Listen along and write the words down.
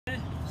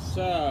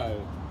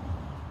so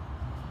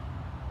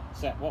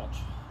set watch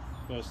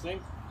first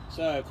thing.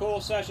 So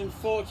course session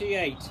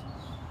 48.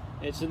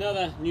 It's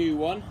another new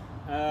one.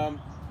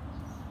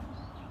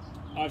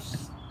 I've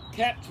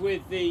kept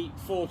with the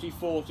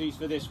 40/40s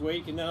for this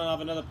week, and then I'll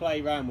have another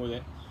play around with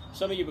it.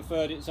 Some of you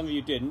preferred it, some of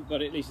you didn't,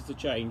 but at least it's a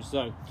change.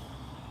 So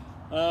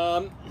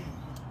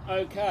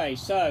okay,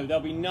 so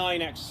there'll be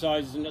 9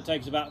 exercises and it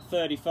takes about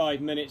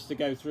 35 minutes to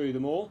go through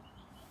them all.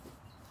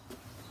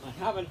 I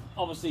haven't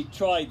obviously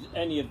tried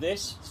any of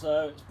this,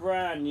 so it's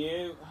brand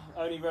new,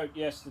 only wrote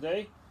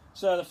yesterday.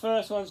 So the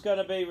first one's going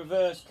to be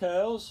reverse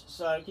curls,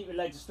 so keep your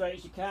legs as straight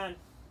as you can,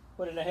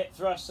 put in a hip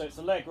thrust, so it's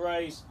a leg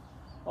raise.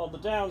 On the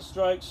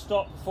downstroke,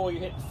 stop before you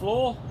hit the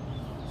floor.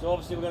 So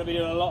obviously we're going to be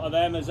doing a lot of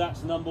them, as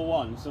that's number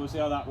 1, so we'll see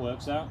how that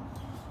works out.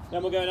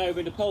 Then we're going over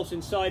into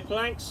pulsing side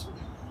planks.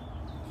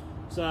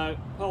 So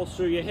pulse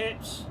through your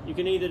hips, you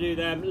can either do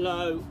them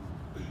low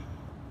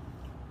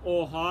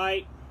or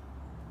high.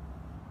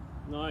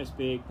 Nice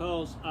big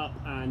pulse, up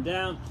and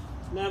down.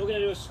 Now we're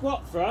going to do a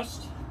squat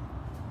thrust,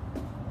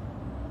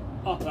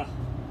 upper.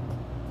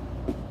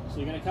 So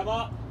you're going to come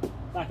up,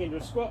 back into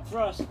a squat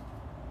thrust.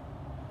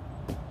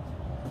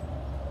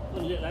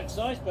 A little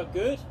exercise, but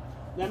good.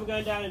 Then we're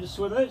going down into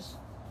swimmers.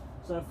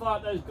 So fire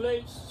up those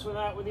glutes, swim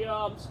out with the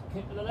arms,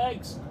 kick with the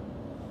legs.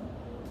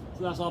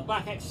 So that's our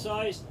back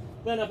exercise.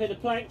 Then up into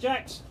plank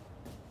jacks.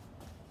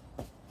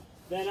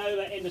 Then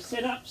over into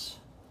sit-ups.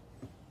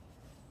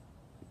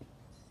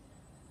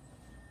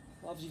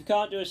 Obviously, if you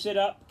can't do a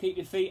sit-up, keep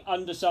your feet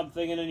under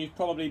something and then you'd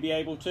probably be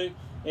able to.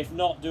 If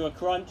not, do a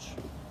crunch.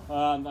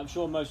 I'm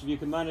sure most of you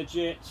can manage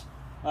it.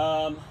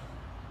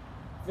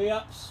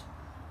 V-ups,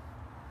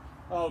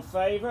 old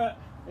favourite.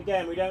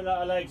 Again, we don't let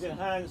our legs and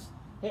hands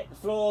hit the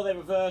floor, they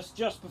reverse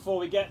just before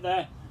we get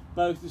there,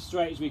 both as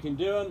straight as we can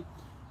do them.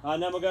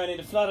 And then we're going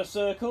into flutter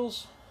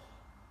circles,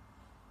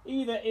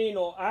 either in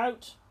or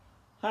out.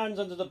 Hands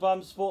under the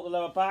bum, support the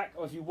lower back,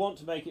 or if you want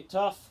to make it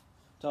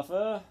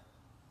tougher,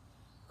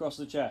 across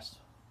the chest.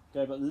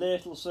 Okay, but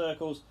little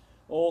circles,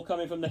 all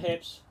coming from the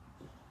hips,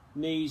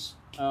 knees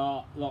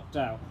are locked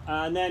out.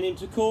 And then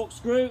into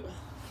corkscrew,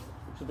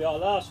 which will be our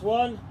last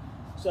one.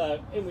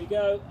 So in we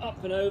go,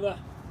 up and over,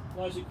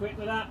 nice and quick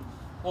with that.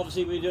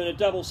 Obviously we're doing a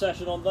double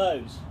session on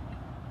those.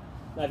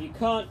 Now if you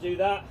can't do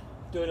that,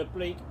 do an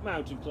oblique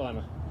mountain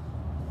climber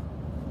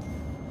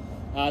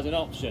as an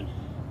option.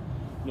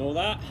 And all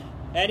that.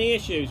 Any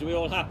issues? Are we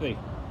all happy?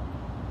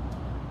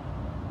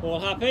 All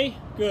happy?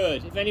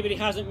 Good. If anybody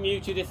hasn't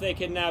muted, if they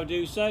can now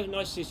do so.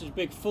 Nice to see such a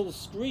big full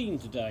screen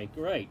today.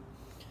 Great.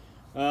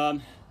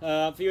 For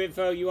your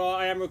info,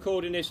 I am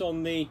recording this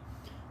on the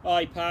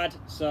iPad,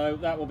 so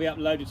that will be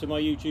uploaded to my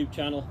YouTube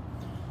channel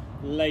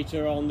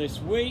later on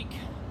this week.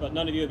 But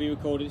none of you will be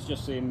recorded, it's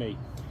just seeing me.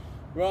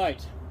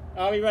 Right,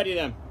 are we ready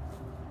then?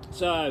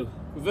 So,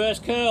 reverse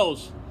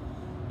curls.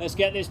 Let's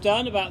get this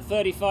done, about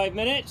 35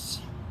 minutes.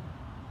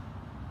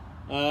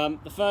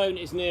 The phone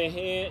is near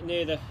here,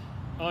 near the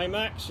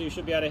iMac, so you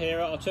should be able to hear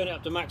it. I'll turn it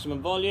up to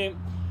maximum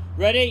volume.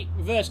 Ready?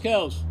 Reverse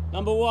curls.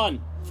 Number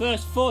 1.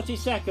 First 40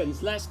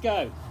 seconds, let's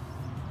go.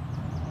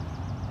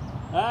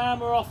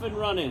 And we're off and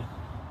running.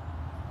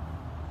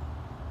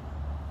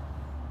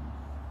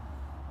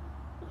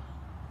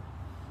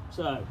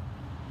 So,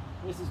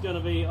 this is going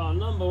to be our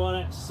number 1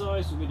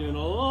 exercise. We'll be doing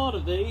a lot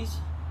of these.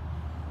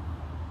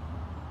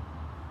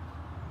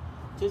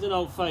 It is an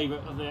old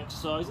favourite of the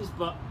exercises,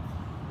 but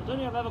I don't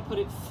think I've ever put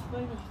it,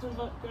 maybe I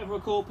don't ever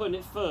recall putting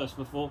it first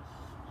before.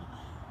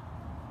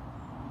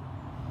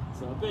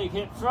 So a big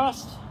hip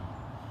thrust.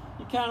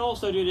 You can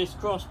also do this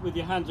with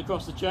your hands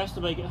across the chest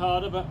to make it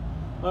harder, but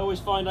I always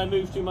find I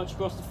move too much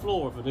across the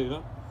floor if I do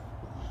that.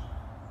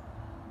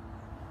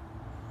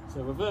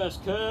 So reverse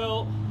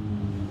curl,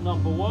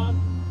 number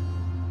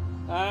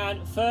 1.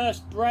 And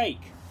first break.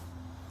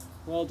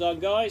 Well done,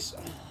 guys.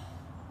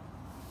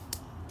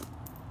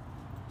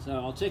 So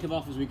I'll tick them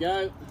off as we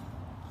go.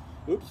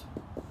 Oops.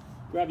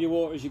 Grab your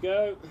water as you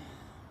go.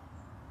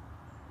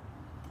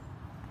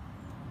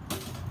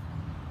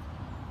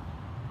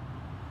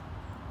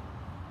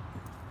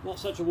 Not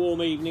such a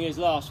warm evening as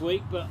last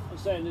week, but I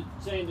was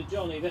saying to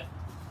Johnny that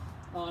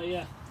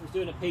I was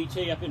doing a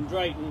PT up in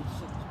Drayton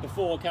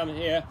before coming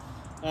here,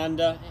 and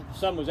the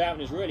sun was out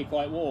and it's really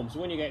quite warm, so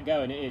when you get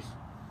going it is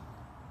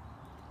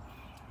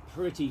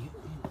pretty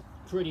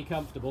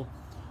comfortable.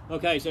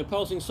 Okay, so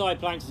pulsing side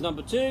planks is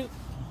number 2.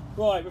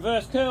 Right,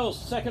 reverse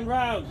curls, second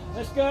round.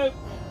 Let's go.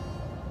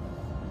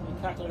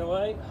 Cackling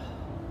away.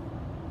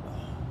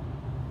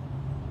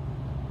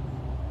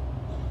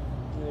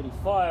 Really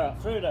fire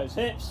up through those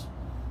hips.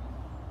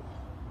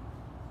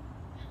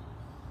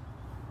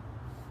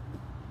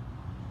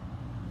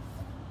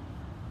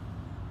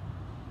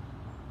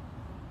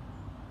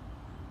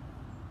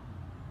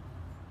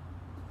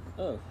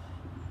 Oh.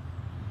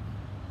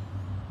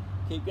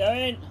 Keep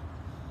going.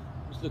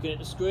 Just looking at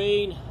the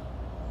screen.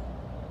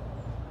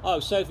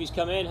 Oh, Sophie's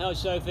come in. Hi,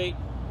 Sophie.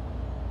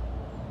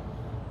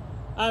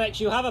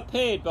 Alex, you have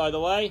appeared, by the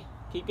way.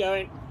 Keep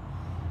going.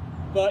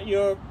 But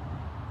you're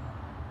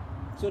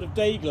sort of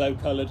day glow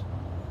coloured.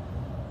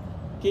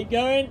 Keep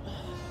going.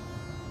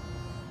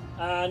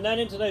 and then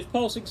into those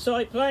pulsing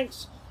side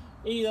planks,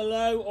 either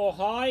low or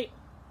high.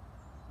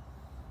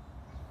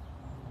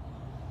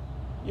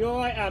 You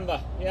alright,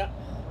 Amber? Yeah,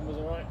 Amber's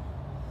alright.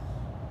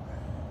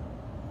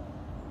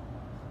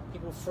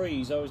 People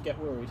freeze, I always get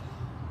worried.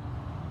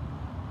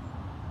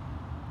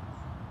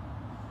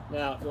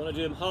 Now, if you want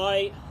to do them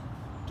high,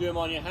 do them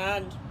on your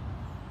hand.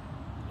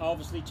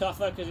 Obviously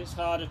tougher because it's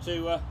harder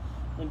to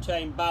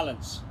maintain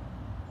balance.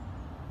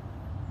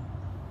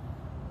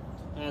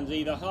 Hands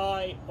either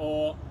high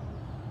or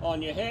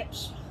on your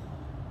hips,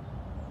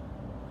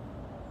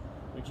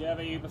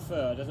 whichever you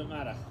prefer, doesn't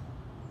matter.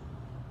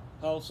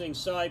 Pulsing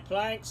side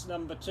planks,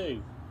 number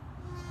 2.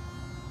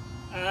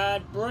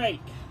 And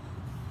break.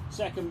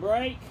 Second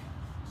break.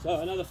 So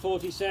another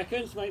 40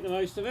 seconds, make the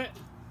most of it.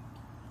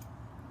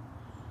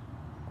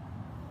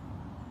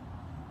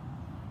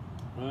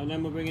 And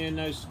then we're bringing in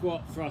those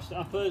squat thrust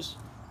uppers.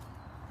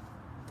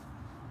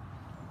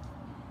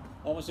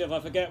 Obviously, if I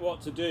forget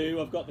what to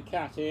do, I've got the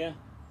cat here.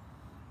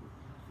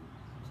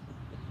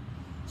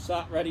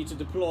 Sat ready to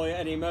deploy at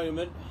any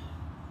moment.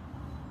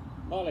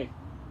 Molly.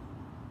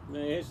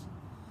 There he is.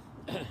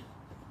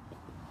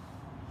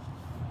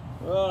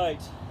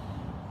 Right.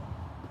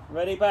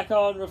 Ready, back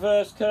on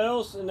reverse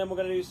curls, and then we're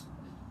going to do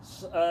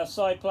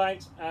side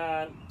planks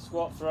and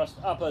squat thrust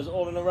uppers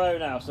all in a row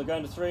now. So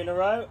going to 3 in a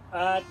row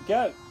and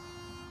go.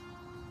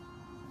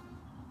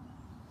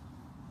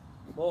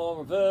 More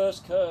reverse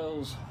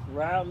curls,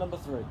 round number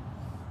 3.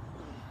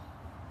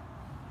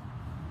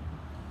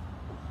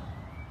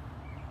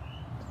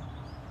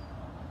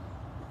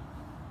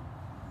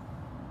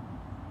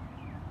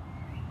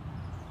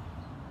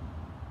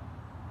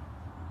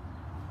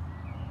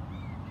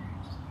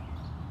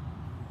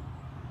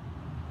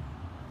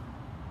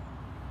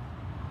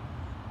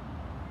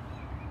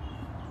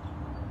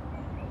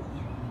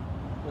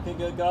 Looking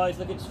good, guys,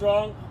 looking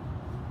strong.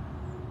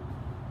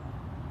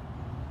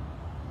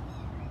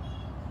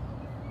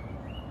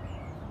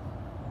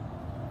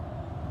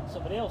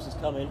 Somebody else is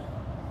coming.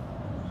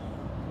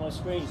 My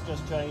screen's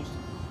just changed.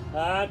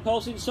 And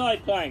pulsing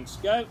side planks,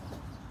 go.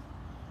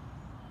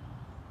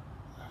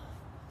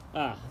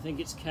 Ah, I think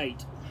it's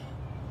Kate.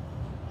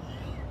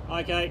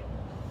 Hi, Kate.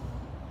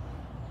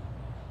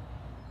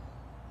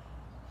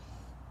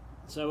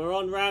 So we're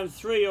on round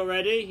 3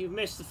 already. You've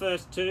missed the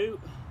first 2.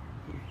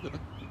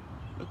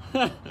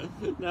 No,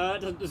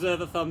 that doesn't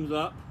deserve a thumbs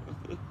up.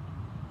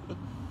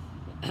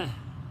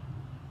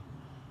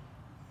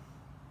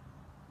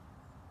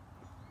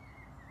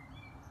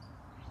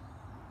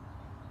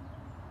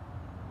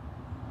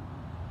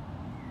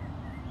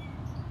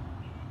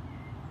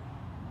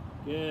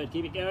 Good,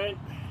 keep it going.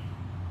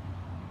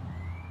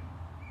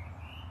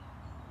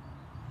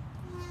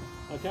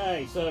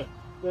 Okay, so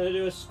we're going to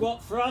do a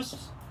squat thrust.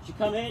 As you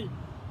come in,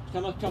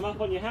 come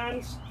up on your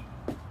hands.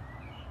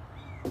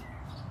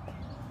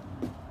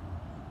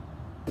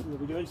 We'll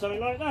be doing something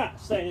like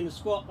that, staying in the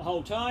squat the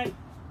whole time.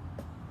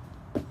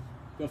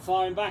 Go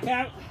firing back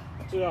out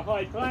to a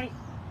high plank.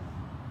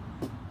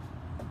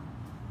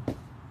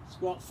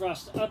 Squat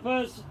thrust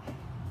uppers.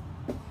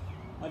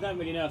 I don't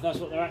really know if that's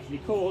what they're actually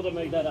called. I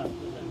made that up.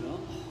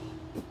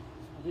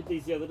 I did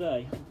these the other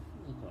day.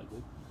 They're quite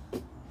good.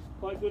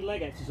 Quite good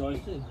leg exercise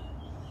too.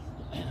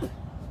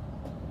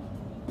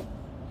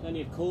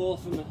 Plenty of core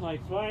from the high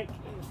plank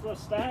and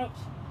thrust out.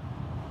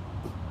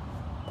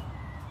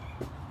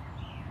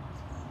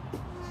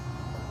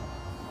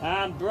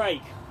 And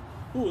break.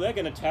 Ooh, they're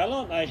going to tell,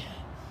 aren't they?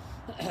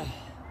 I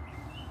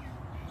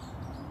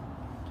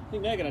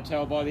think they're going to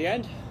tell by the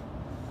end.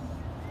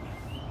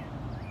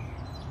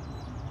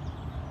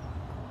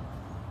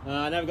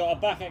 Now we've got our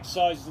back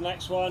exercise, the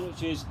next one,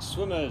 which is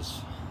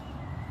swimmers.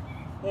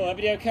 Oh,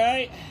 everybody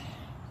okay?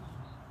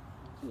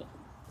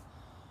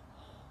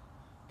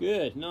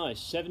 Good, nice.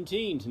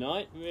 17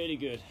 tonight, really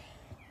good.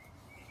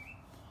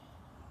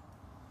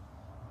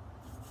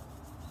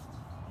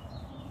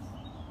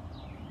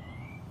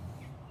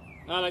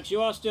 Alex,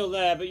 you are still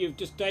there, but you've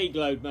just day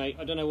glowed, mate.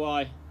 I don't know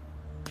why.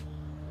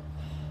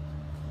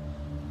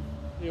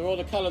 You're all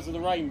the colours of the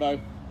rainbow.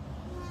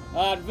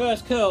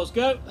 Reverse curls,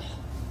 go.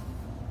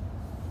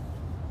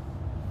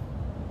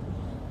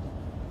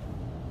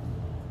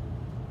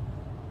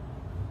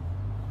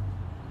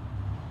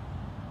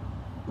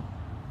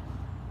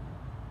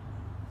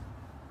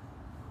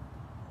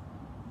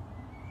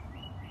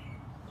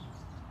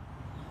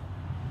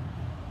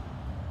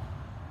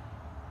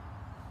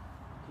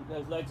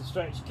 Those legs as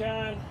straight as you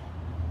can.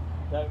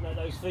 Don't let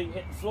those feet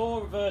hit the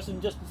floor, reverse them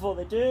just before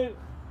they do.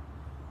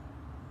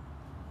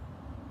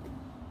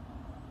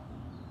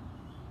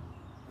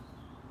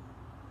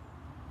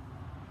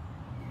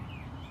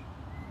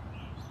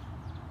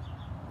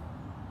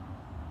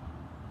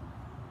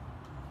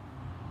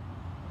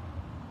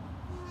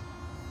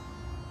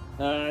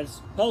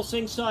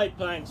 Pulsing side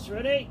planks,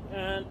 ready?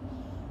 And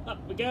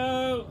up we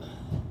go.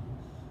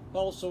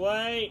 Pulse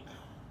away.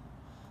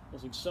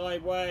 Pulsing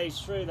sideways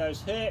through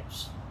those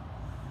hips,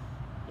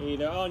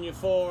 either on your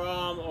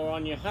forearm or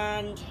on your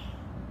hand.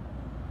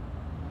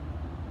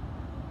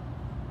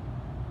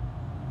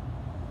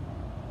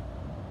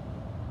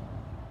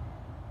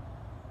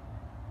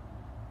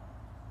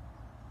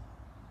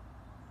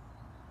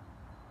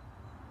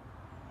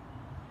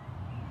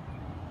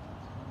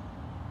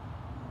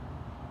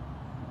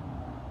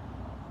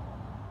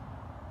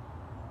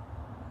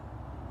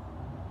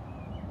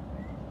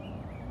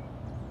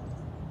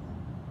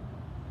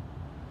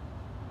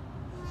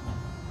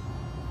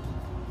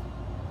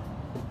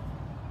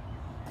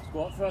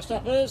 Squat thrust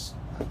uppers.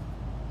 Not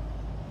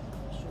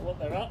sure what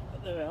they're up,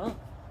 but there they are.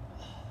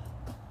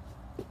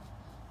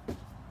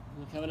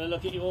 Having a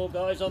look at you all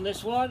guys on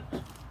this one.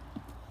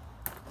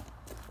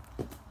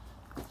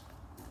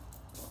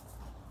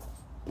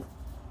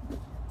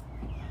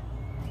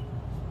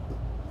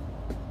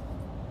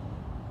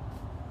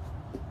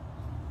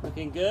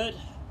 Looking good.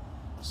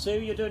 Sue,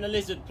 you're doing a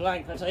lizard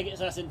plank. I take it as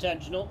that's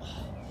intentional.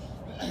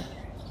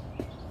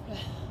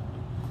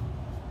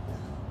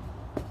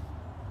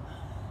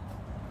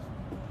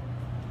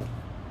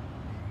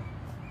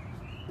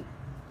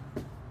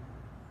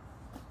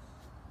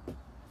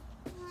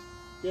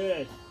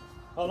 Good.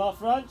 On our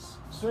fronts,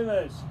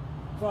 swimmers.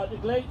 Front the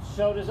glutes,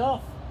 shoulders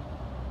off.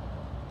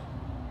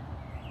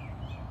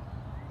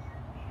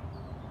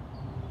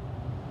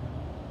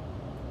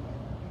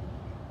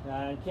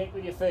 And kick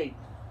with your feet.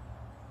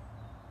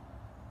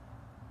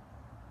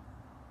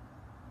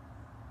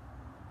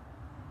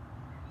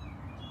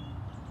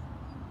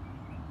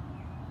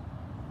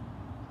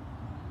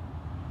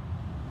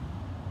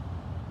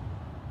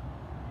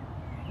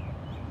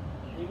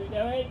 Keep it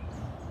going.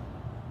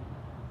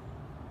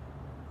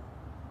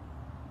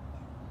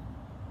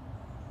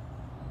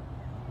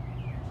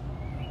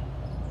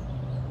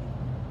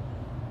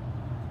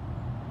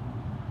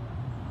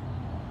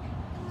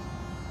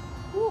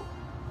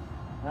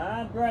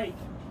 And break.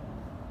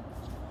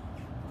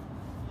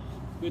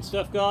 Good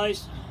stuff,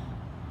 guys.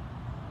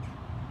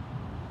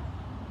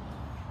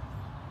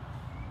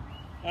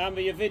 Amber,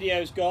 your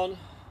video's gone.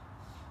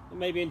 It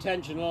may be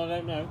intentional, I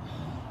don't know.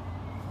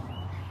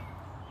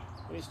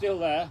 But it's still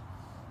there.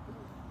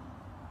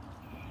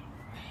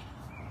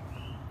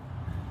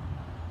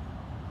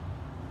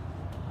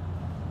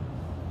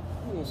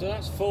 Oh, so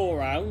that's 4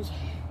 rounds.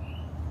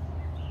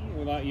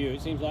 What about you?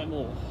 It seems like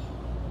more.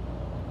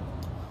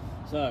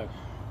 So,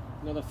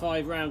 another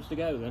 5 rounds to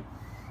go then.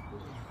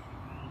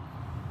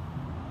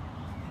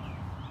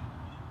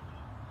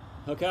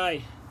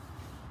 Okay,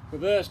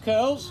 reverse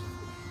curls.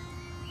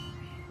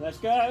 Let's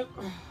go.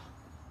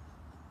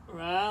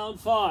 Round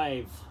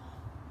 5.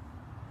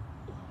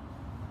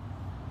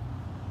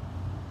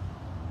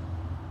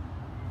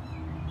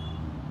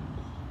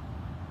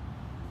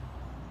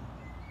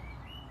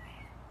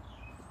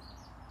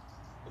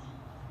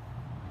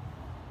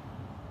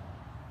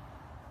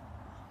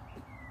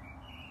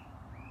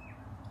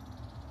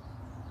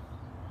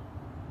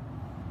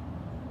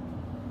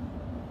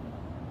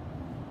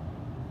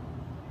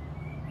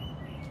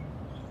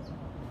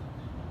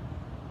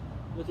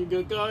 Looking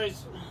good,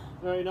 guys.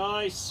 Very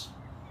nice.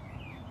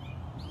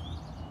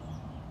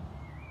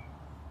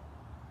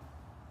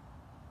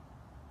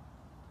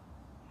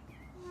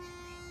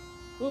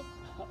 Whoop,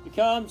 up you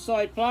come,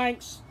 side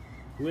planks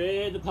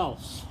with the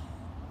pulse.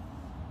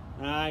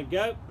 And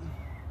go.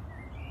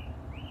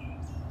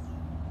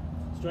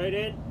 Straight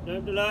in, no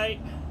delay.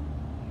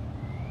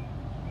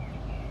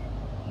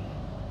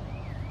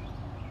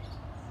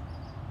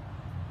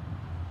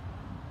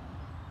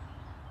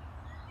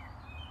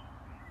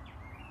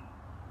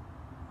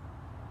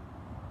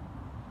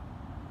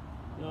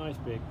 Nice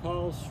big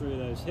pulse through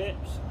those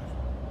hips.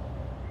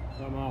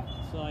 Come off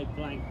side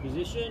plank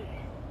position.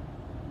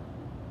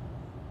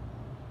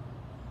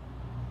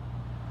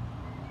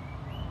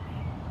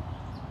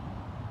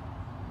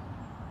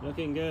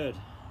 Looking good.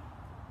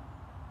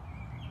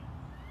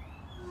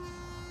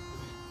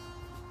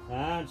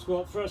 And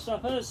squat thrust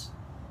uppers.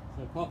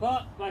 So pop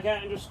up, back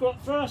out into a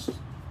squat thrust,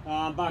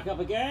 and back up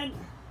again.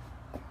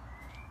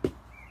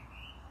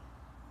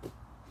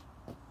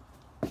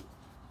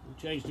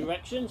 Change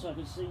direction so I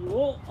can see you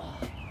all.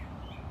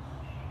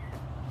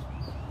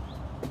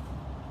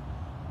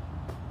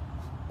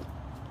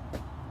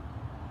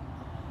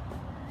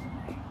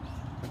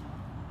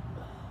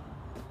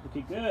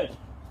 Looking good.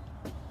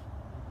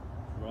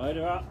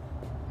 Rider up.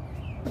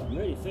 I'm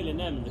really feeling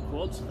them in the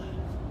quads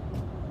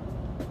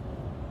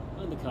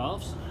and the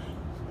calves.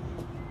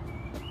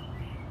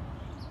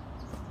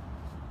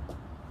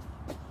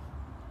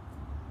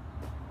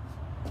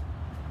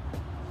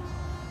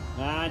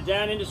 And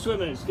down into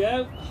swimmers,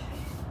 go.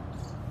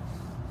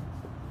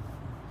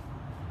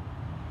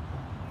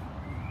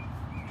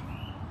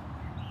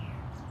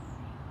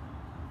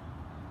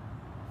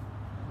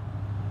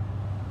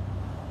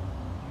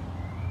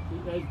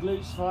 Keep those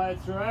glutes fired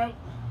throughout.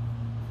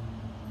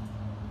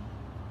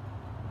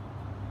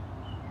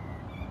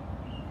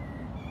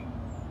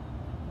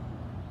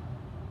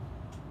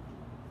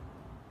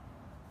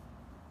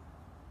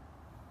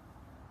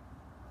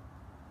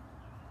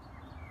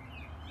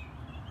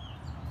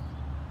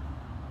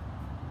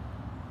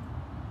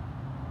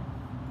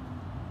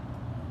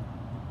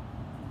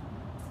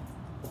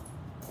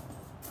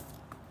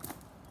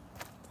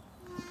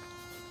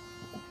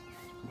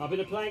 Up in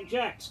the plank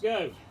jacks,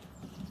 go.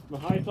 From a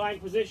high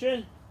plank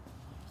position,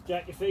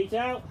 jack your feet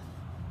out.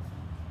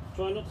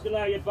 Try not to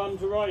allow your bum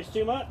to rise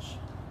too much.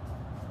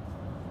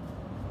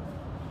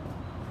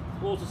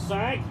 Or to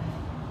sag,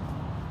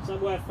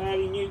 somewhere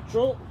fairly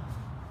neutral.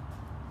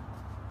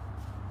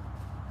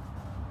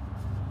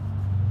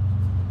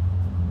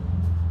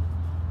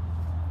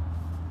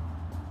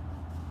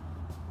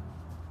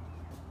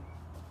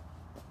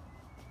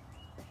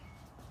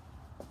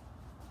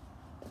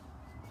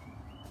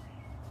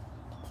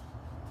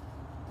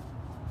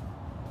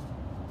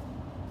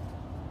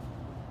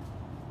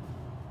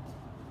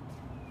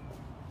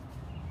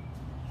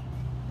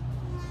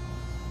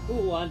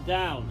 Oh, and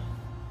down.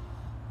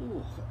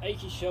 Ooh,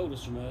 achy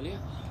shoulders from earlier.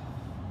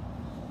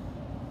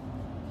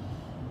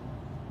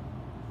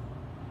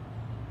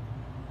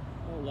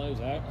 All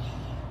those out.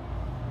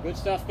 Good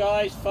stuff,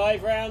 guys.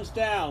 5 rounds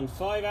down.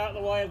 5 out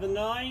of the way of the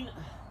 9.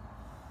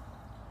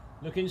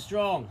 Looking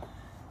strong.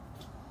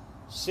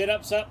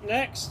 Sit-ups up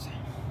next.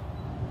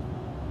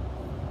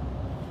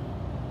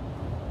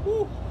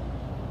 Woo.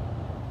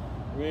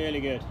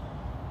 Really good.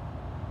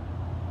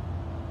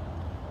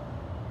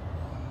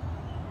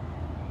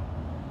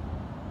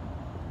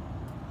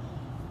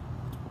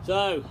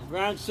 So,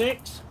 round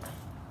 6.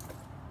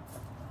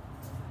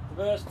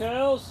 Reverse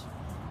curls.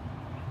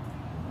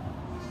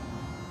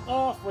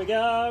 Off we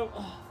go.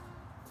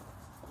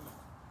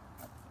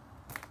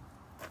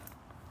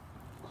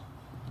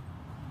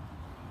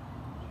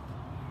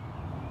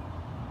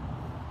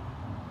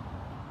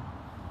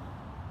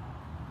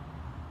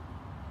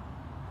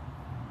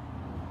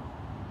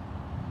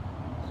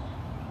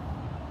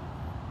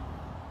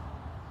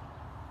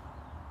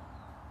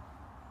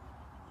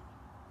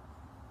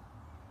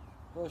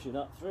 Pushing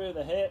up through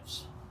the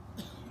hips.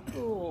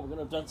 Oh, we're going to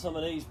have done some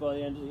of these by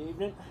the end of the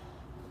evening.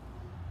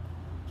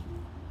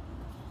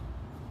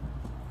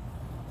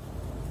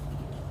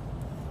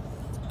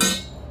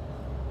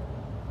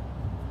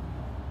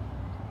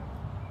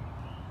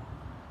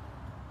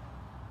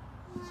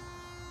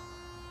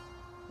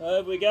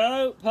 There we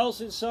go,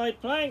 pulsing side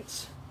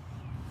planks.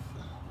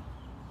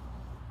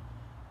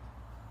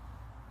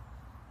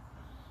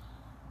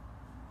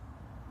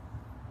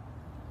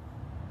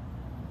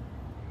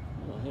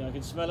 I think I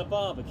can smell a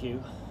barbecue.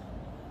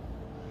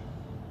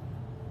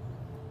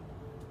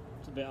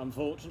 It's a bit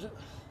unfortunate.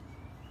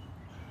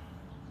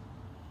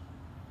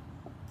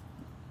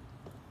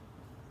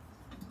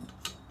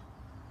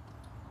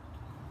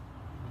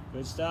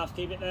 Good stuff,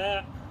 keep it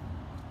there.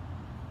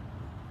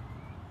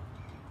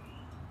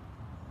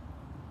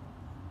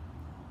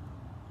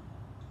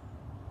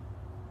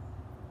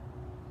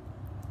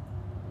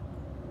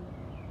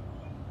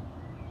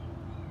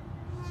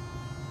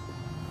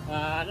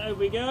 And over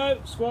we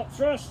go, squat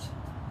thrust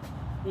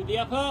with the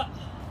upper.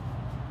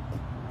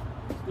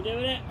 We're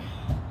doing it.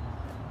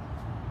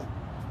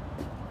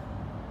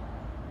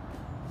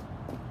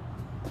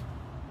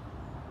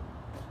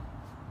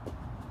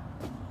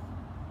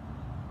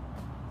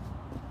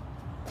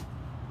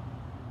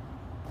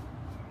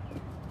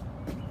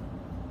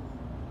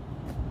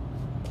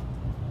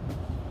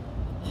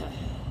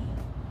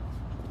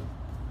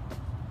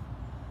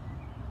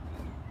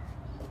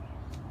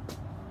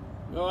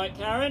 All right,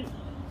 Karen.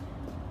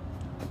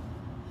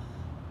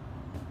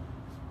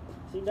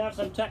 Seem to have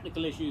some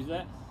technical issues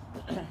there.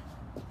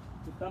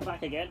 We'll come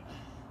back again.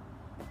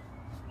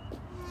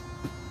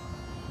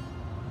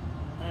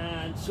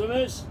 And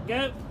swimmers,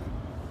 go.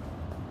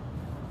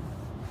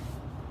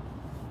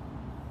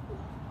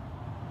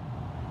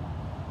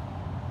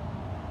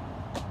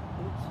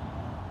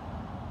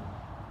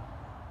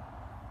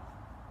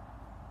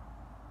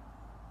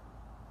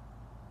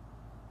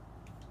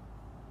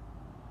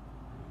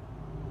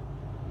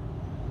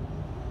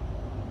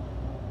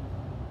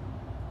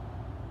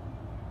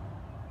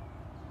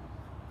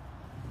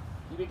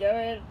 Keep it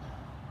going.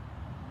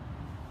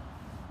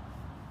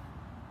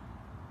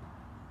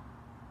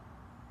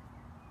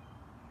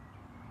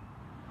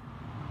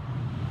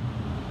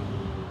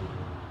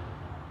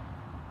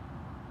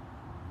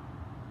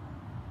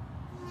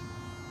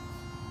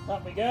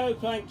 Up we go,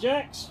 plank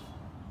jacks.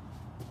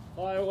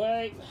 Fire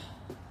away.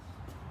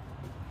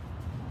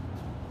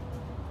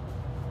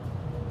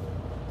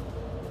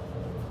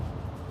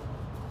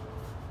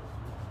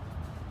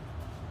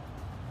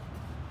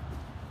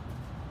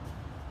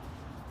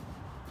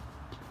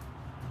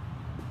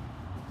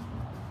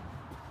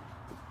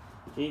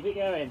 Keep it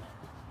going.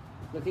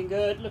 Looking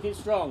good, looking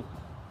strong.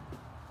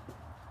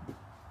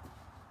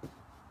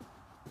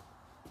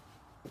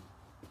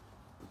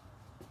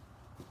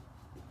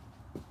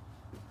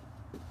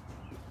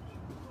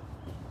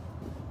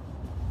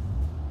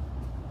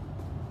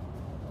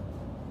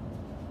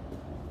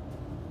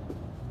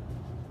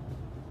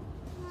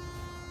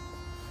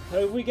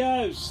 Over we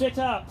go,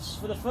 sit-ups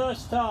for the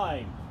first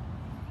time.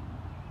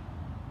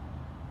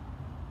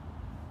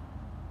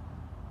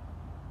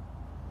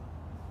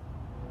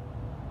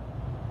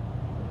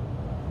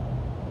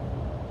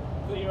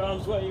 Put your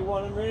arms where you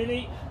want them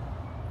really.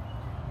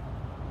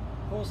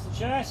 Across the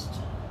chest,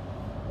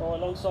 or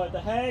alongside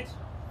the head,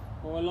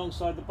 or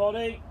alongside the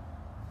body.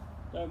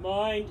 Don't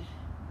mind.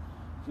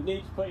 If you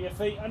need to put your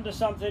feet under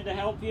something to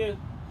help you,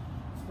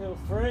 feel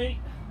free.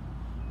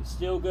 It's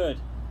still good.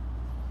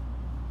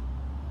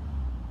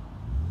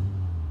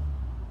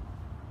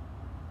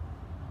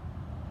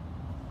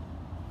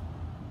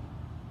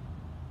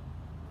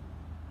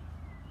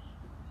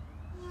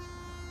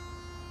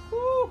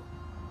 Woo!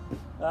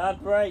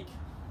 Bad break.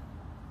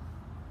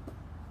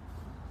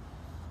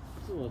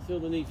 So I feel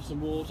the need for some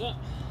water.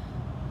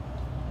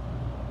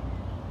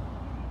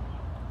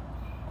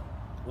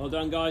 Well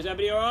done, guys.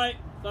 Everybody all right?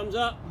 Thumbs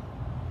up.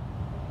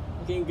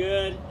 Looking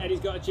good.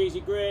 Eddie's got a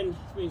cheesy grin.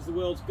 This means the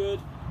world's good.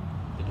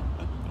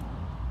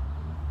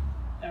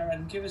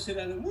 give us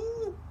another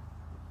woo.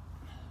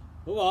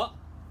 What?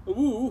 A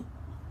woo?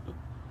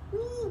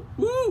 Woo.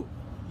 Woo!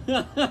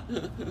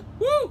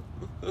 Woo!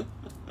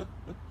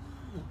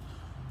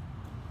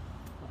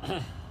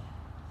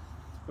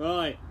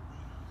 Right,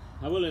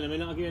 I will in a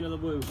minute, I'll give you another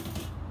woo.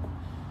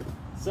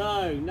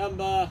 So,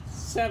 number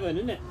 7,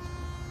 isn't it?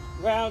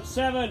 Round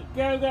 7,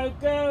 go, go,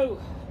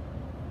 go!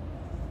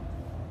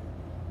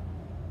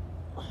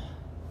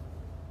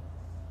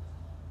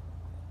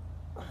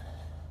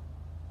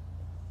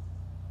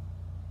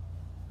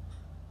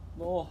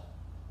 More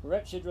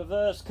wretched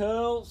reverse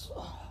curls.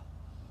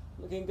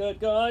 Looking good,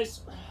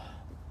 guys.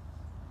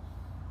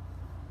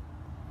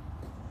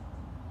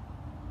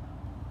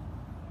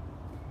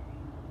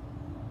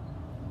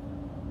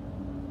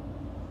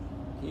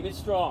 Keep it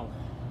strong.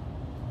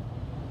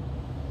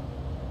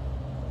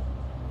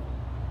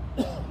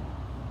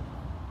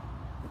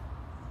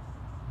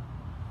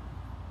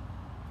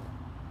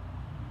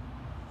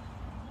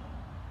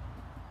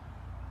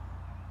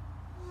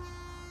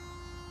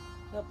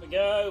 Up we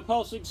go,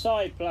 pulsing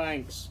side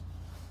planks.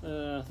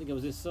 I think it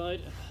was this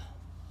side.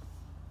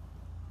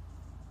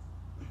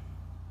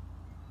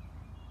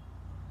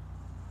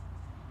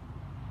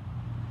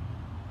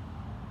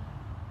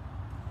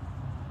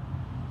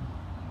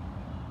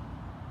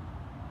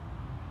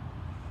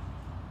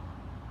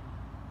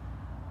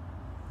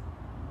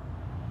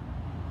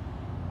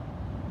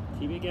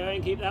 Keep it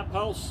going, keep that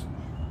pulse,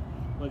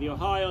 whether you're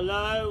high or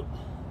low.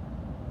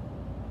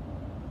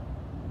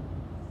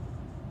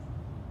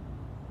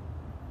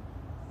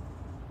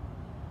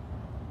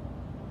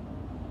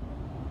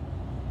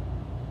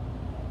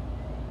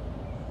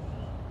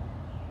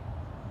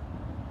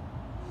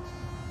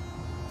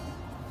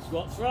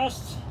 Squat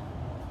thrust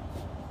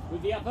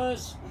with the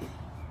uppers.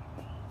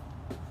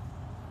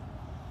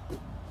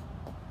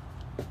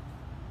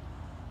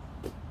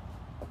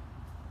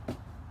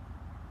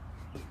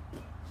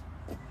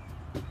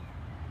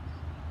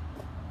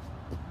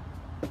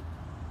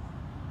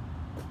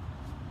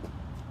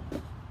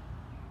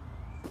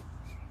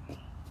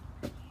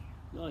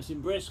 Nice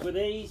and brisk with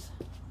these.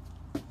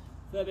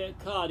 Fair bit of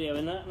cardio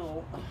in that and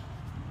all.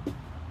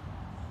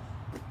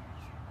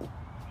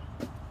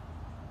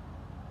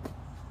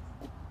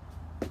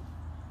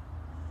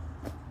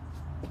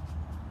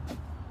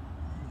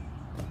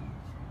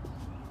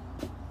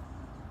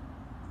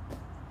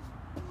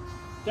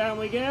 Down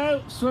we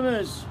go,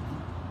 swimmers.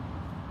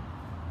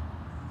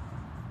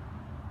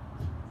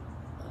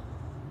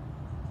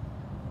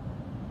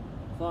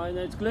 Find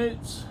those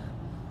glutes,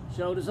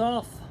 shoulders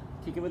off,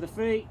 kicking with the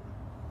feet.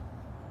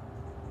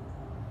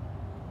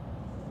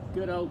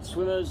 Good old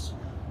swimmers.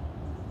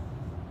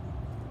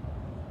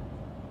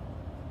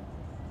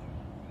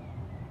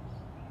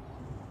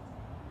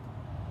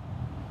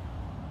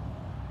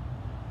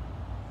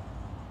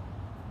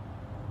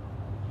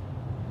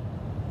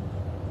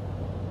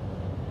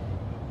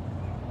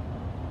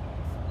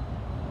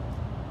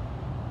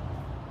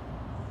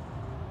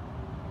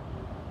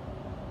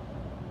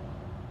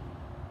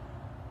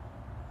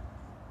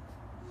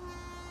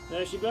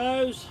 There she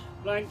goes,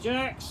 blank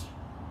jacks.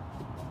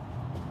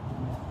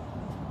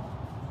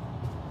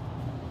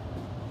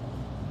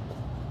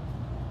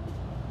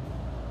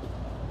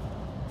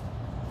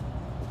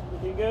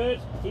 Looking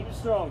good, keep it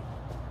strong.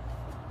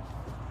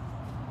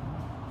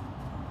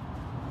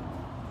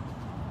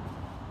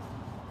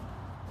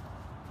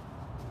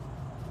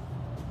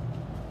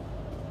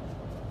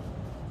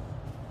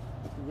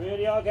 We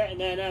really are getting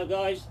there now,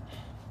 guys.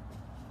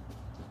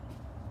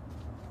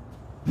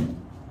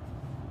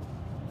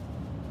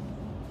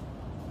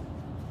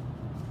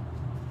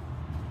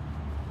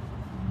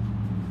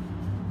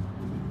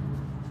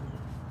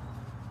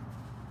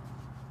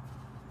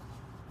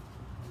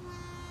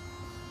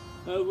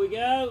 Over we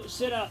go,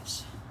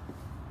 sit-ups.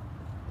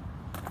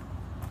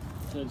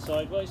 Turn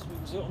sideways so we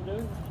can see what I'm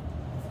doing.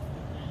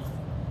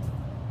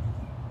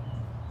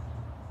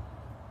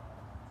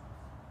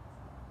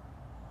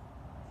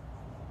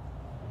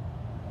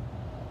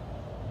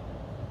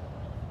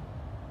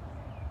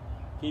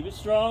 Keep it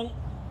strong.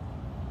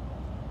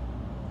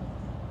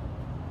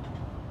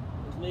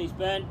 Those knees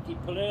bent,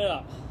 keep pulling it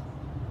up.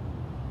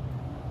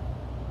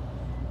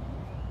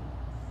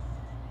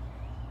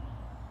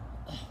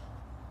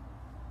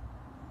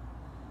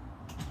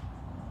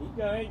 Keep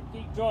going,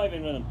 keep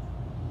driving with them.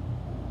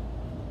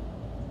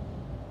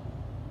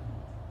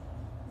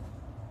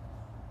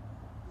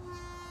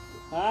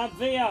 And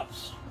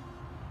V-ups.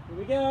 Here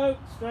we go,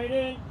 straight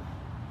in.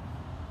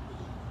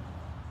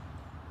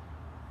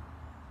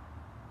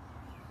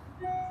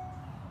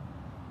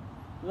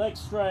 Legs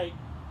straight,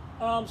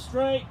 arms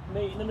straight,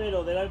 meet in the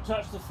middle, they don't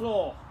touch the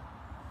floor.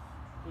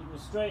 Keep them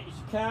as straight as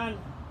you can.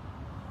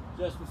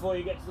 Just before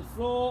you get to the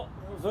floor,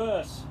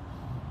 reverse.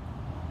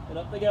 And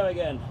up they go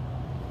again.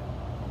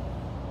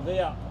 V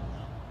up.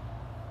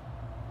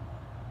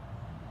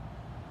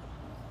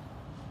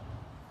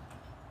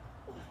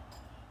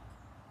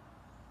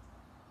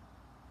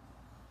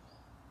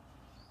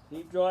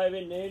 Keep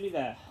driving, nearly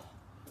there.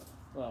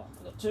 Well,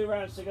 we've got 2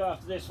 rounds to go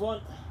after this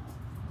one.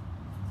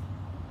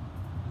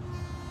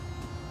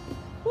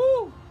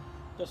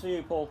 Just for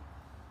you, Paul.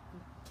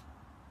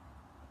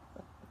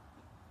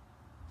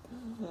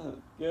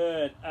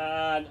 Good.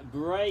 And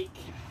break.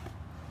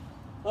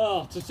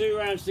 Oh, to 2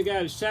 rounds to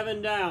go.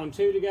 7 down,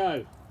 2 to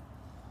go.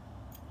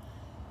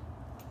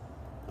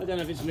 I don't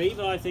know if it's me,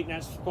 but I think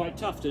that's quite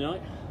tough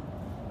tonight.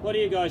 What do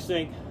you guys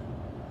think?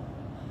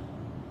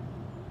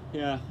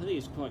 Yeah, I think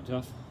it's quite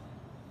tough.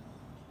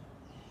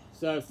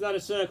 So flutter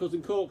circles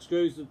and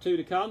corkscrews are 2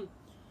 to come.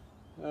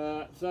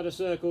 Flutter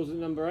circles at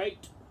number 8.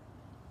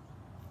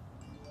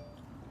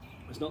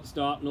 Let's not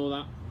start nor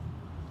that.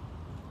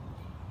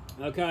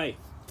 Okay.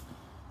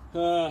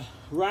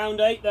 Round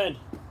 8 then.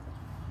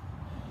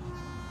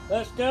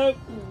 Let's go.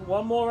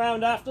 1 more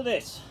round after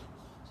this.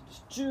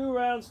 Just 2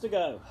 rounds to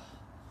go.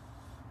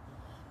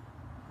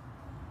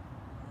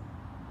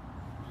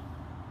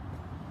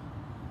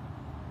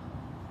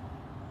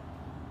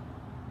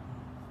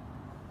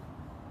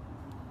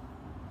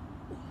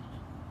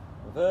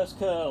 Reverse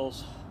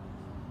curls.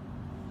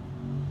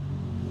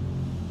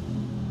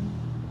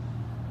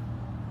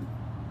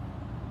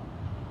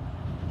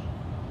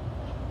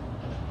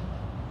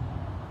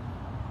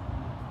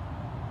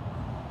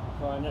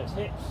 Find those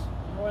hips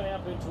right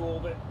up into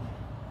orbit.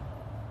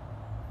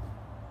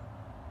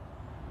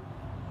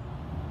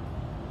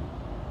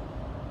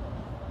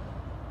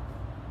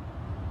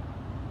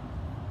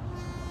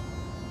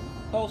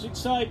 Pulsing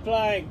side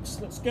planks.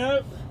 Let's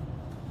go.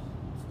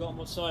 Forgotten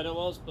what side I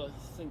was, but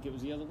I think it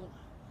was the other one.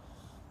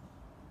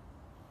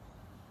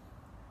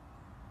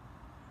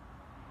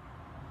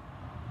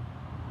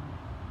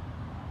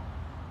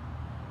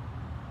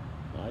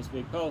 Nice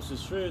big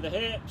pulses through the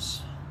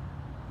hips.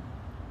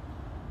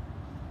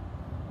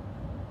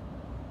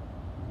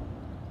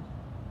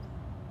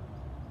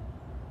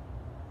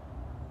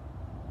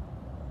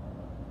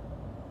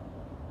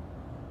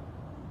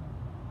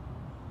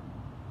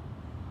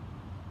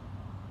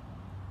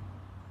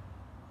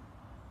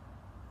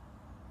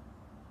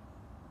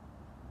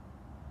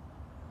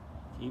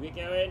 Keep it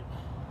going.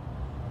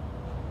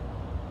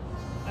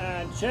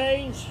 And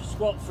change.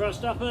 Squat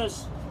thrust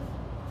uppers.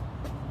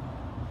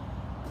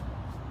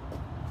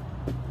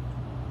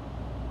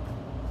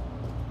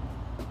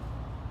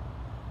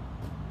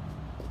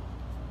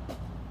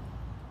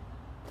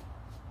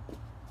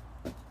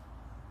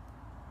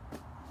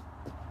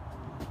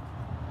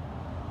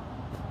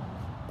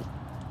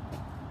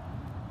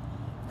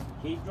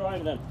 Keep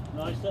driving them.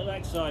 Nice little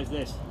exercise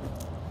this.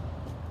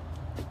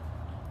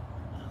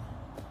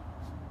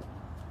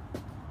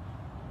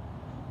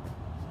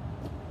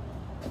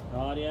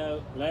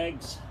 Cardio,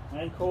 legs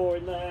and core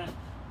in there.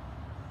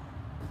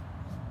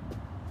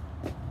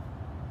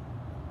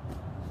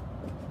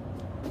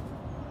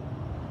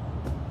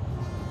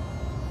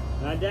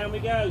 And down we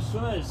go,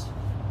 swimmers.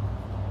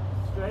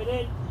 Straight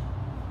in.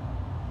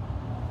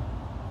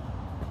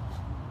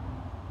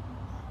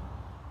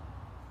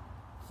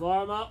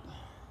 Fire 'em up.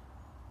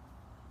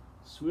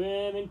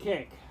 Swim and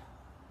kick.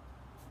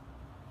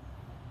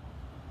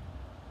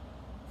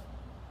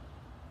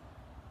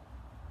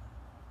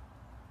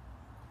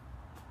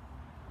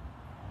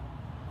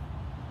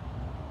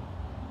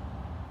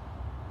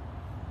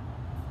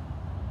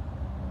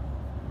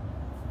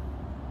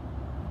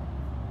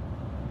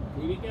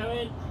 Keep it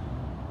going.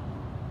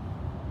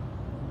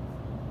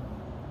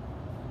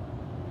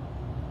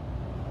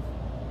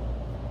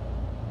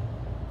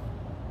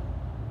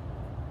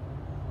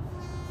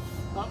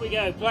 Up we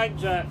go, plank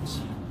jacks.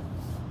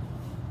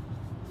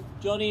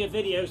 Johnny, your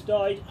video's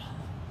died.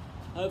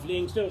 Hopefully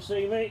you can still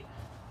see me.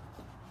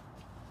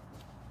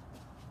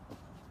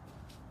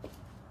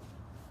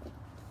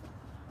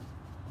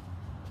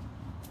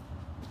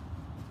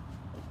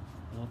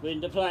 Up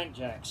into plank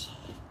jacks.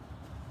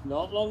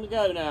 Not long to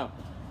go now.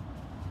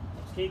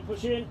 Let's keep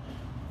pushing.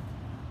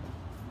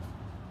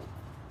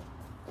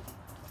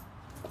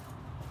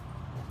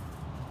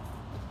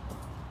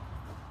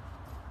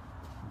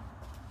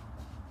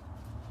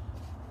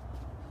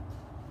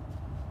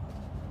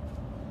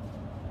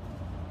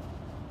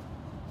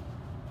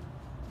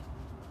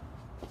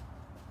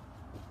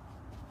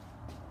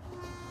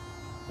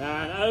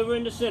 And over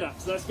into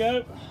sit-ups, let's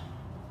go.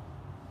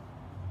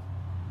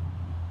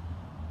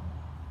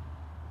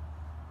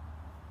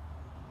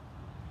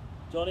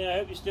 Johnny, I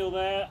hope you're still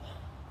there.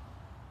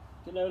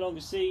 Can no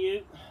longer see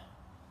you.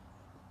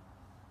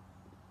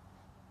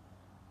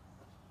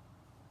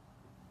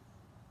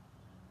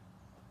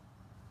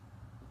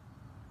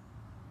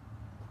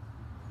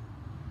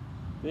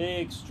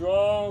 Big,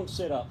 strong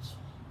sit-ups.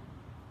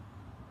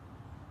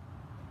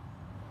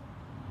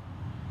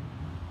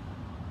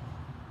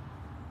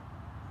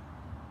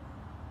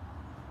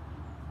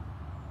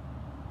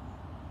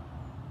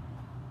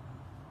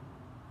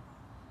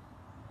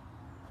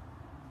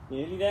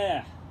 Nearly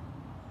there.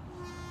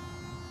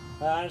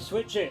 And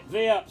switch it,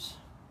 V-ups.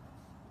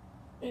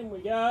 In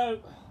we go.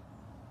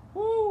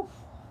 Woo.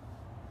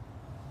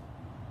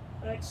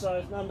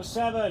 Exercise number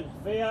 7,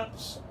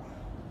 V-ups.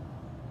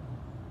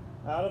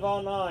 Out of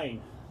our 9.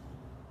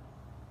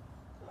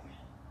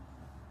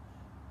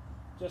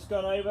 Just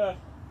gone over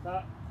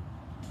about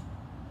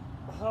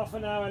half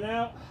an hour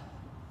now.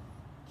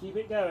 Keep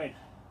it going.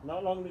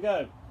 Not long to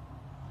go.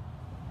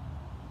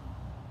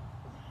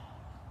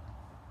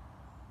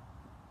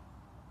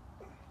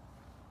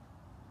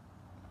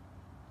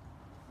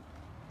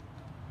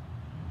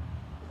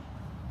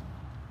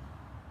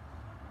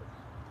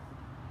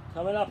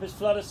 Coming up is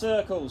flood of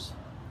circles.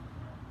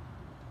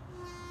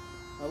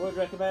 I would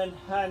recommend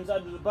hands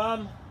under the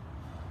bum.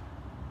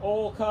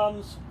 All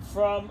comes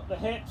from the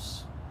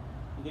hips.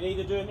 You can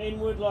either do them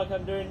inward like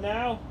I'm doing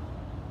now.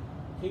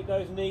 Keep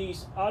those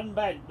knees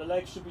unbent, the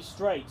legs should be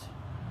straight.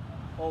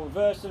 Or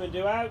reverse them and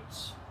do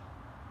outs.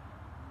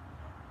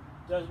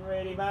 Doesn't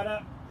really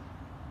matter.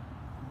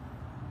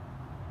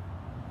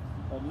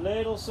 But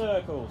little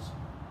circles.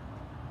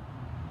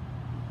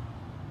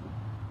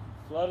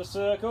 Flood of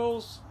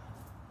circles.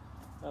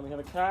 And we have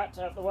a cat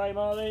out the way,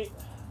 Marley.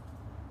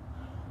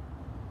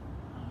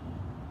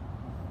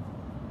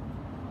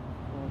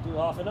 We'll do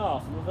half and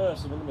half and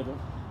reverse them in the middle.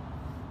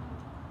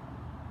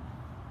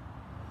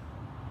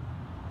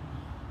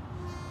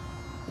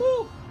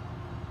 Woo!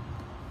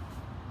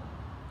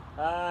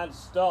 And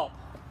stop.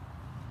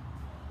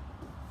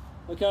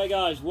 Okay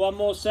guys, one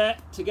more set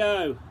to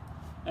go.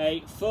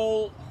 A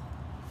full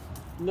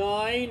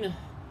 9,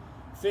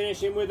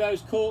 finishing with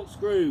those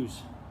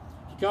corkscrews.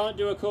 If you can't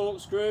do a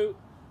corkscrew,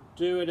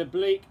 do an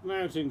oblique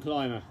mountain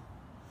climber.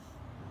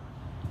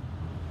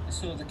 I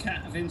saw the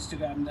cat of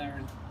Instagram,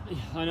 Darren.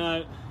 I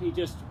know,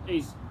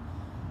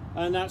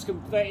 and that's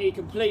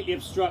completely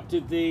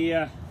obstructed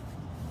the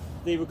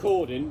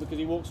recording because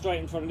he walked straight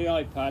in front of the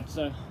iPad,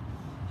 so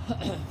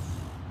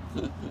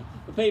the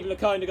people have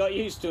kind of got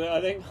used to it, I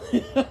think.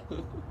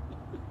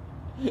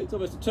 It's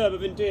almost a term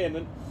of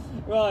endearment.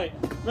 Right,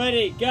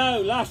 ready,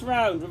 go, last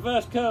round,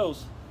 reverse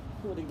curls.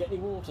 Oh, I didn't get any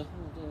water.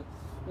 Oh dear,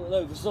 all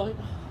oversight.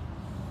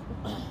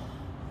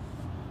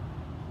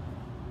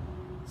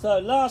 So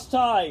last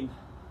time,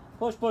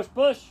 push, push,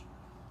 push.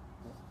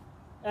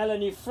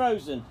 Ellen, you've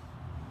frozen.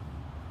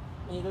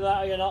 Either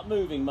that or you're not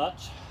moving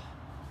much.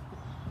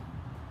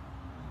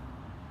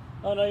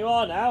 Oh no, you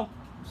are now.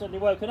 You've suddenly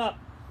woken up.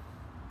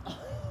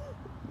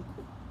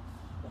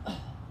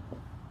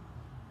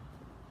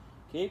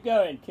 Keep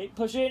going, keep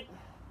pushing.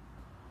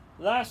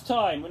 Last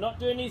time, we're not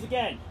doing these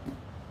again.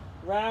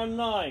 Round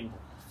 9,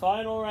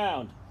 final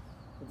round.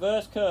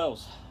 Reverse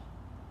curls.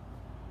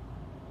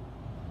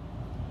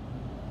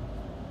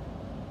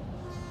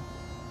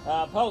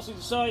 Pulsing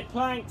to side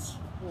planks.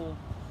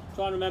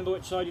 Try and remember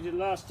which side you did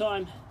last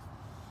time.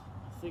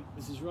 I think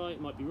this is right,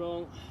 might be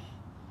wrong.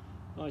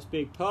 Nice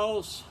big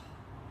pulse.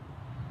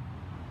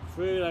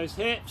 Through those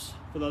hips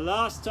for the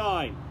last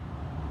time.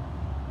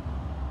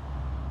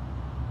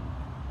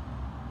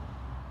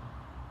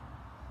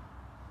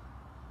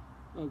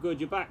 Oh good,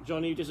 you're back,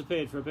 Johnny. You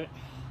disappeared for a bit.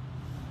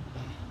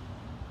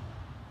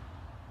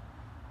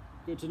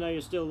 Good to know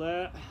you're still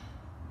there.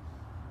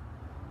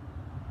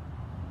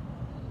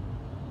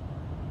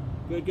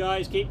 Good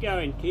guys, keep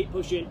going, keep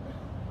pushing.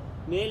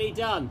 Nearly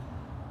done.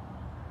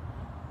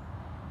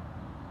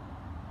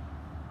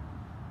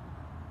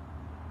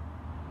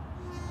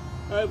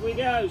 Over we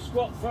go,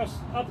 squat thrust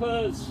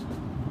uppers.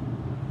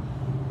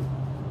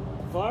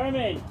 Fire them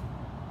in.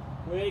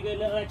 Really good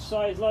little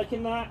exercise,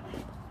 liking that.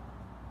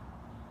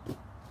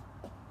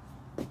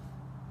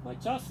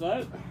 Quite tough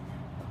though.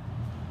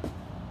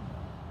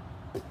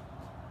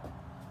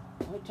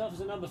 Quite tough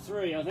as a number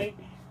 3, I think.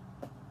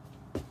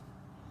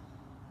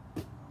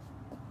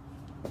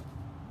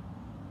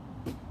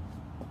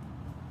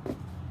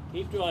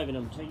 Keep driving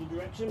them, change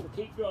your direction, but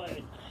keep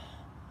driving.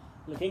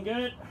 Looking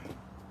good.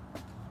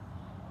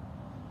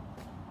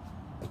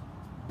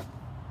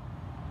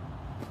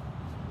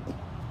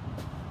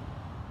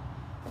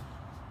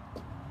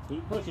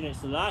 Keep pushing,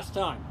 it's the last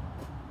time.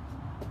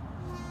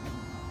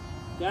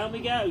 Down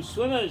we go,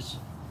 swimmers.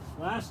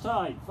 Last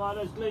time. Fire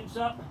those glutes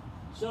up,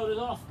 shoulders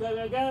off, go,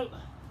 go, go.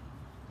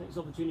 Take this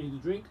opportunity to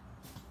drink.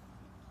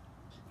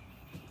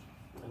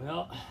 There we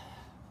are.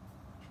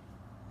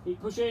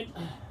 Keep pushing.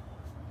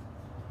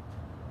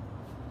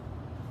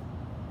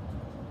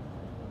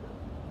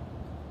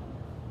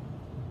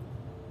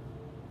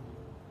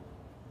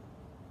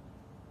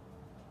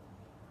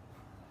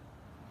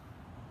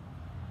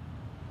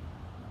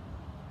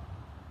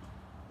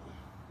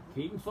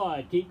 Keep them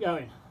fired, keep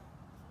going.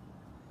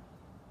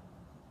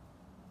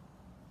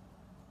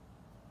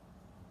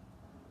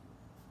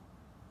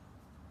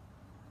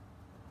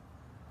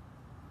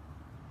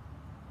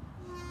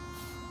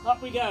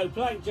 Up we go,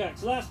 plank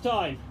jacks, last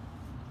time.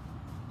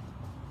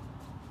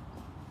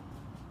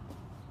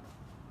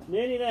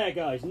 Nearly there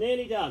guys,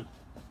 nearly done.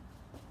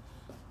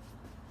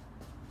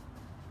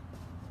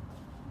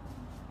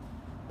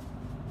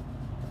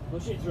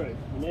 Push it through,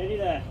 we're nearly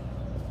there.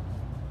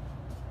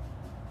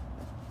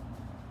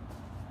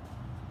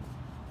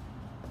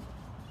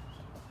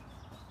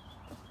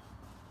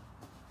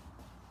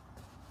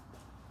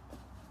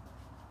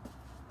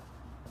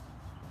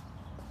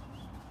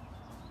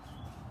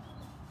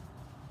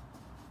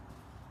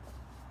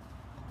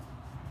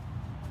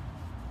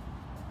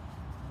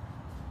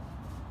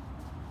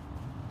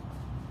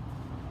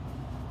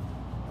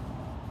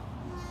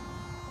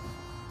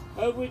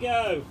 Over we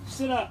go.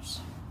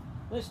 Sit-ups.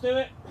 Let's do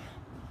it.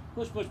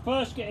 Push, push,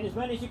 push. Get in as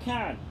many as you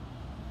can.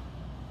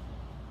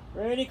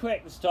 Really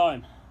quick this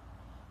time.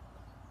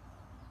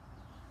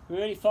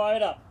 Really fire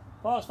it up.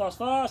 Fast, fast,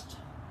 fast.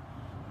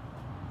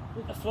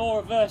 Hit the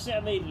floor, reverse it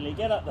immediately.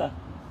 Get up there.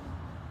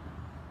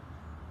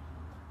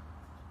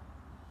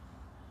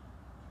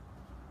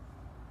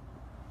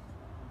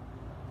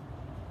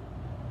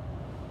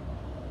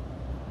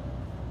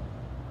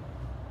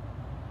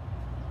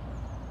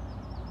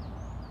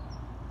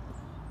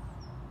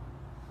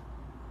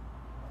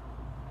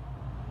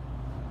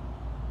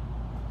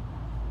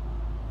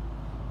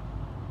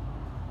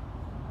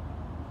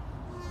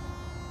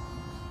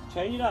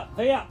 Change it up.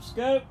 V-ups,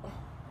 go.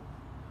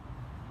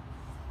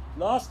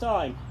 Last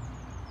time.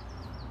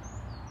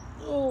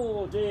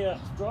 Oh dear,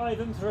 drive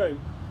them through.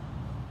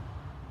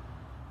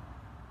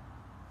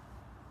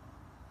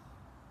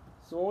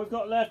 So all we've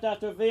got left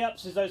after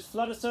V-ups is those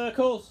flutter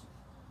circles.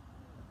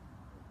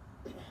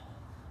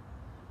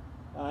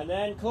 And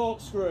then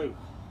corkscrew.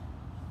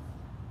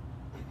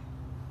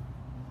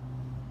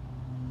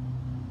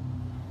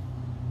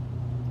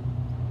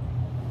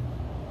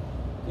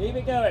 Keep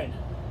it going.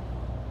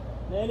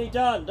 Nearly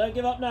done. Don't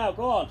give up now.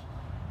 Go on.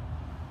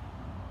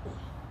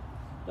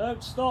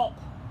 Don't stop.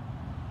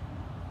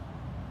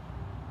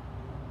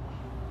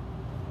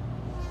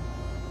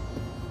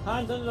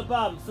 Hands under the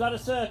bum. Flutter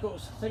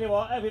circles. Tell you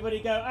what, everybody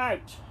go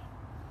out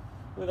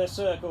with their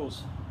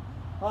circles.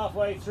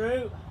 Halfway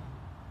through,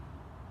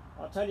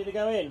 I'll tell you to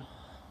go in.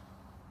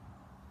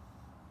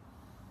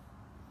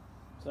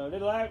 So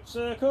little out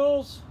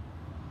circles.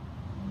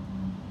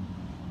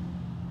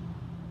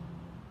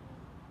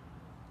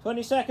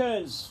 20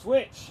 seconds,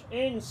 switch,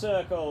 in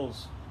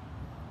circles.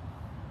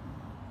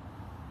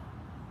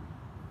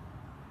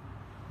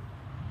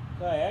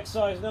 Okay,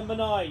 exercise number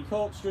 9,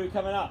 corkscrew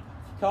coming up.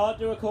 If you can't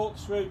do a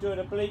corkscrew, do an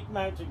oblique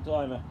mountain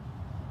climber.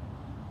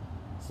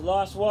 It's the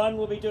last one,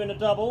 we'll be doing a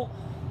double.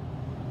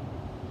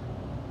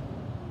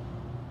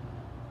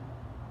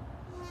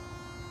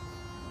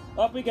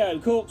 Up we go,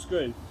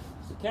 corkscrew.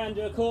 So can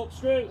do a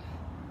corkscrew.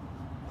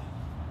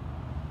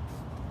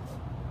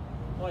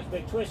 Nice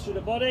big twist through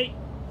the body.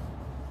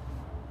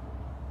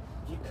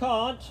 If you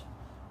can't,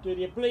 do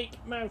the oblique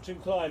mountain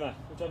climber,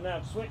 which I've now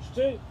switched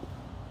to.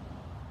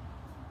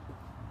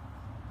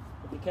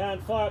 If you can,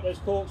 fire up those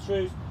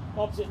corkscrews,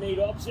 opposite knee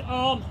to opposite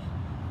arm,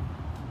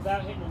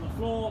 without hitting on the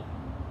floor.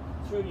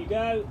 Through you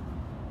go.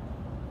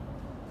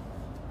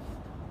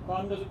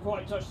 Bum doesn't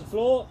quite touch the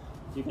floor,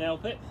 if you can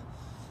help it.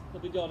 No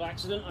big odd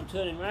accident. I'm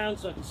turning around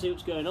so I can see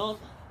what's going on.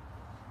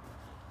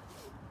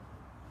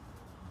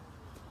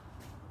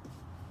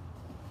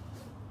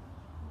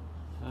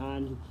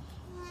 And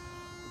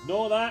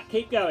ignore that,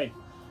 keep going.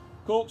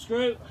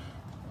 Corkscrew.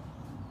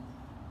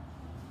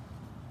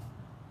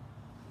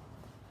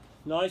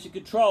 Nice and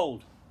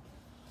controlled.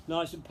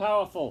 Nice and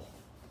powerful.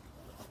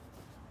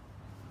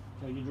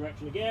 Change your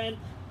direction again.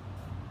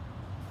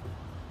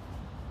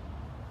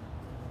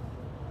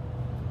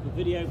 For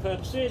video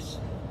purposes.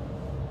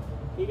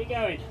 Keep it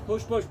going.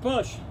 Push, push,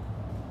 push.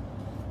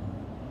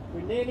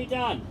 We're nearly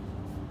done.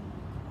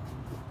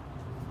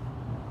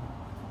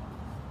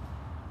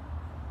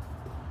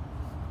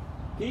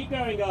 Keep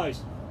going,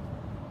 guys.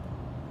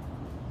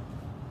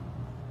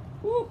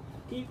 Woo,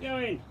 keep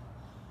going.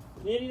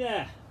 Nearly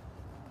there.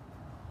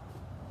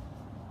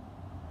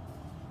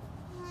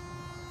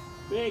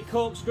 Big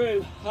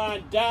corkscrew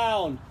and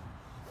down.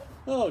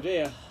 Oh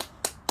dear.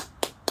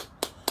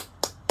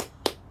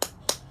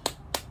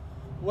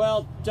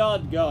 Well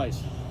done,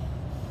 guys.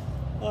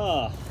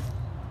 Ah.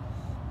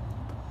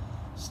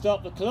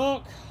 Stop the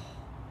clock.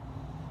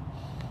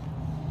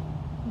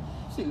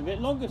 Seems a bit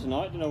longer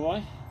tonight, don't know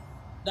why.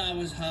 That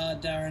was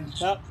hard, Darren.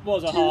 That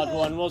was a hard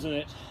one, wasn't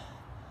it?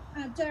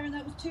 Darren,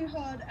 that was too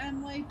hard,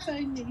 and my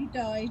phone nearly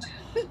died.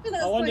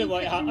 I wonder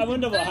what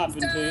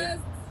happened to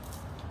you.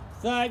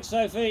 Thanks,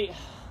 Sophie.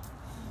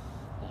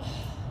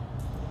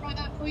 Write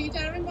that for you,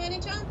 Darren, by any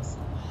chance?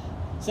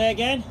 Say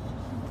again?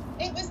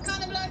 It was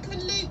kind of like a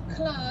Luke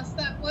class,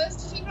 that was.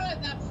 Did he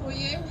write that for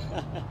you?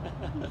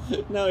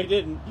 No, he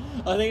didn't.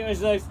 I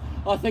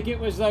think it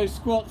was those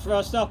squat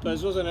thrust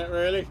uppers, wasn't it,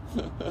 really?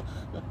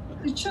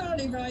 Did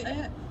Charlie write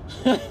it?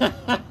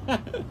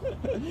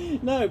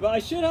 No, but I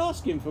should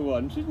ask him for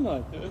one, shouldn't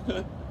I?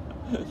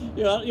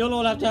 You'll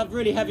all have to have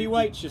really heavy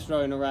weights just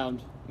throwing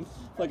around.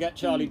 If I get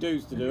Charlie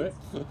Doos to do it.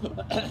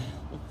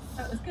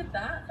 That was good,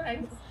 that.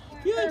 Thanks.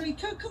 Good. Very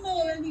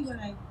Kokomo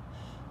anyway.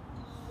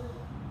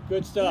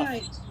 Good stuff.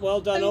 Right.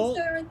 Well done, all.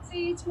 Thanks, Darren.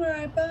 See you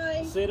tomorrow.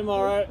 Bye. See you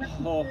tomorrow.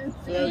 Or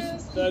for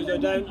those who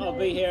don't, I'll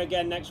be here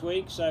again next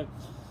week. So.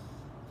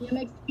 See you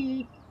next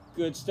week.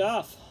 Good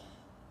stuff.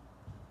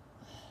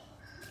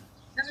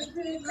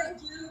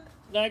 Thank you.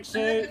 Thanks,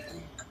 Sue.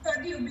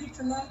 Thank you, beat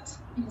a lot.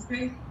 It was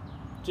great.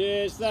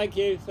 Cheers. Thank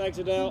you. Thanks,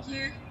 Adele. Thank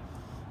you.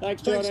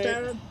 Thanks, Johnny. Thanks,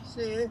 Darren.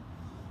 See you.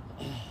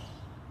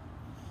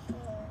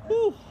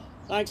 Whew.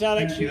 Thanks,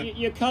 Alex.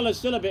 Your colour's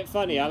still a bit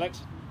funny,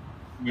 Alex.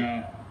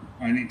 Yeah,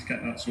 I need to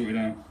get that sorted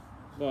out.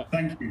 But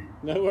Thank you.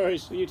 no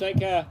worries. You take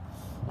care.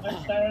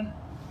 Thanks, Darren.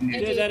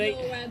 Cheers, Eddie.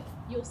 You're red.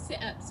 your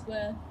sit-ups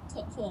were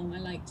top form. I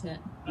liked it.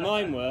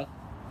 Mine were,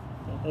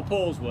 or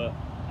Paul's were.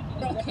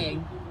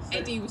 Rocking.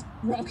 Eddie was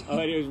rocking. Oh,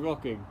 Eddie was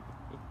rocking.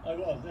 I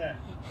was, yeah.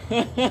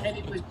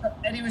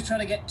 Eddie was trying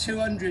to get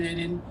 200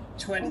 in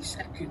 20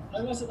 seconds.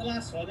 I was at the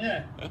last one,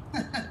 yeah.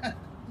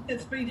 You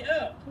did speed it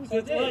up.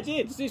 Well, I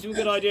did. This was a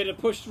good idea to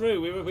push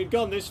through. We'd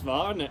gone this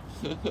far, hadn't it?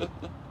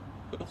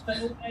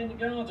 Spent all day in the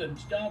garden,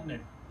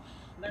 gardening.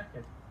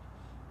 Knackered.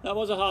 That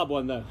was a hard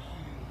one, though.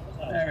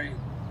 Very.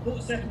 What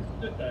the second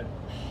was good, though?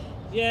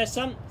 Yeah,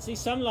 some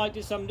liked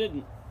it, some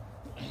didn't.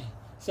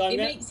 So It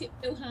makes it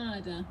feel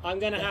harder. I'm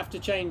going to have to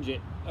change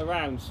it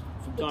around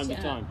from time to Mix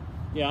it time.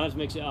 Yeah, I'll just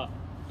mix it up.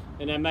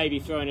 And then maybe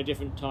throw in a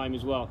different time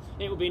as well.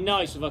 It would be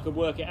nice if I could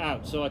work it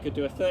out, so I could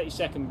do a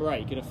 30-second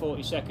break and a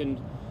 40-second...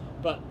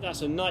 But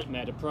that's a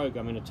nightmare to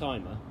program in a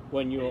timer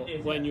when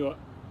you're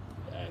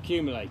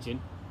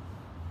accumulating.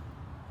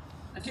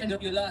 I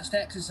think your last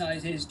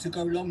exercise is to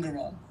go longer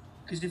on.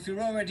 Because if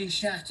you're already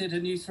shattered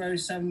and you throw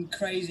some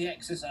crazy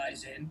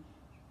exercise in,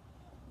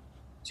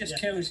 it just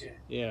kills you.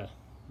 Yeah,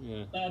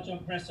 yeah. Star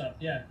jump press up,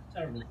 yeah,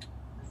 terrible.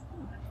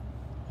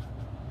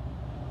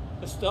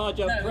 A star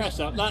jump No, press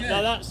up.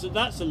 it's good.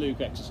 That's a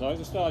Luke exercise.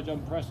 A star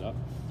jump press up.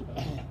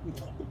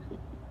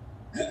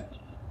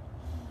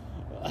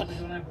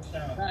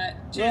 Right,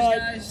 cheers Right,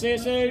 guys. see you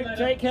soon.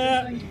 Take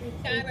care.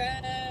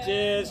 Karen.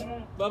 Cheers.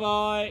 Bye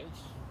bye.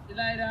 See you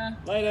later.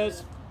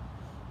 Laters.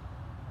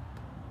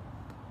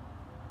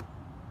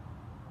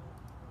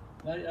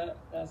 Later,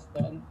 that's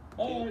done.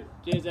 Bye.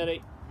 Cheers,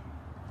 Eddie.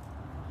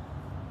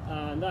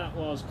 And that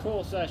was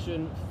core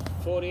session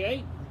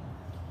 48,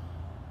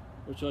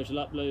 which I shall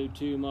upload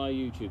to my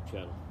YouTube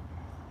channel.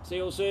 See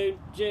you all soon.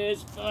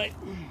 Cheers. Bye.